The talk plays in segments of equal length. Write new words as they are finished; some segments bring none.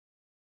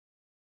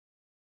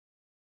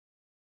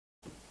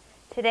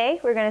Today,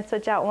 we're going to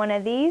switch out one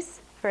of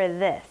these for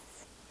this.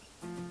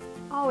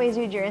 Always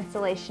read your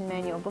installation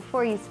manual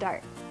before you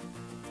start.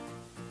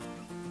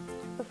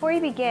 Before you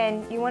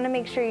begin, you want to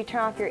make sure you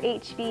turn off your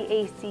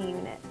HVAC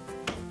unit.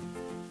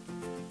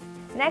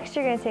 Next,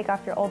 you're going to take off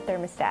your old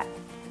thermostat.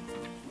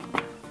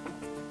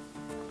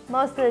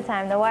 Most of the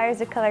time, the wires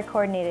are color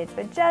coordinated,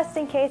 but just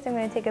in case, I'm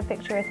going to take a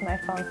picture with my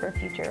phone for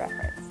future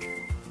reference.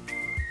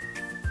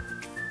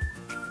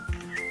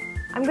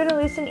 I'm going to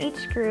loosen each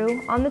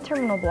screw on the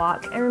terminal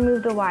block and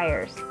remove the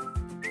wires.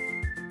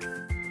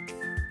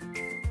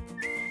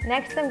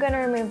 Next, I'm going to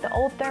remove the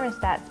old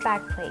thermostat's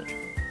back plate.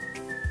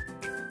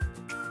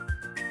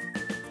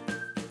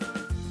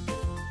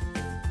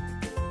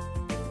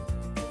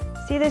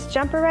 See this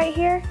jumper right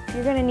here?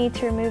 You're going to need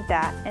to remove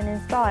that and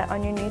install it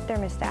on your new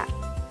thermostat.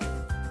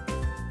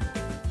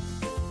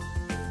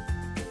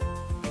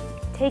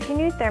 Take your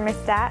new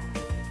thermostat,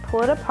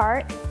 pull it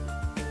apart,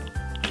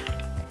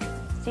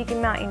 so you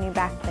can mount your new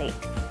back plate.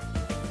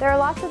 There are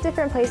lots of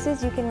different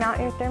places you can mount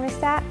your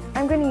thermostat.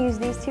 I'm going to use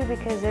these two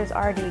because there's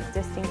already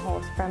existing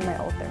holes from my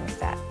old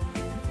thermostat.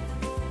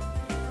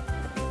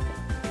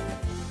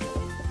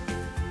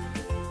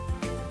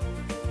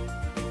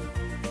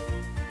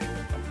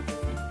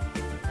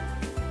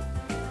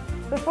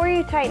 Before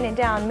you tighten it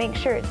down, make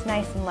sure it's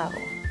nice and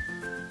level.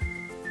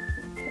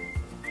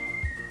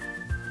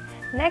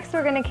 Next,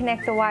 we're going to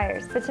connect the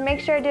wires, but to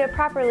make sure I do it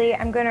properly,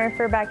 I'm going to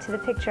refer back to the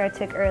picture I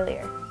took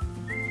earlier.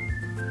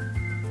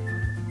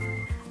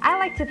 I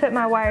like to put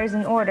my wires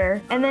in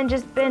order and then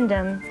just bend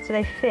them so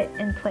they fit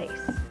in place.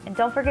 And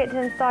don't forget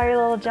to install your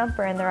little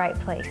jumper in the right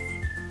place.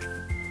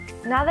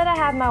 Now that I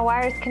have my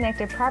wires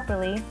connected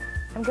properly,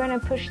 I'm going to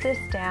push this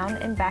down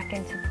and back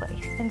into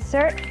place.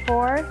 Insert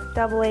 4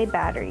 AA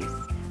batteries.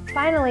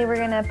 Finally, we're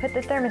going to put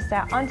the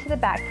thermostat onto the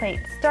back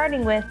plate,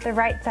 starting with the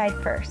right side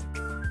first.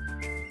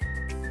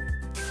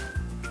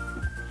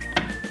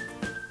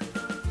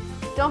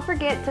 Don't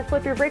forget to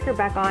flip your breaker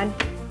back on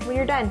when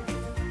you're done.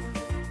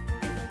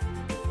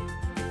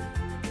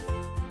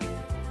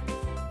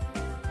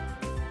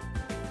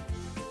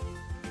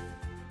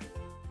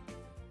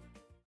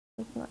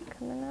 It's not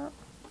coming out.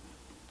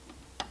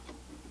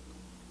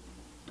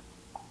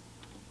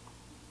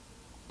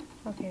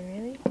 Okay,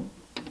 really?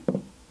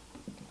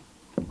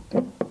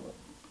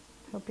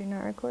 Hope you're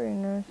not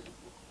recording this,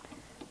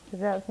 because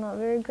that's not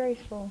very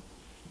graceful.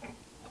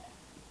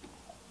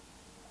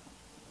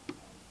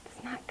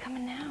 It's not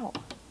coming out.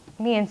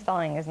 Me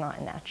installing is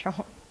not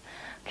natural.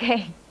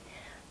 Okay.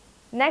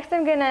 Next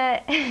I'm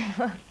gonna,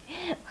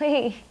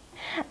 wait,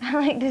 I'm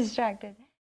like distracted.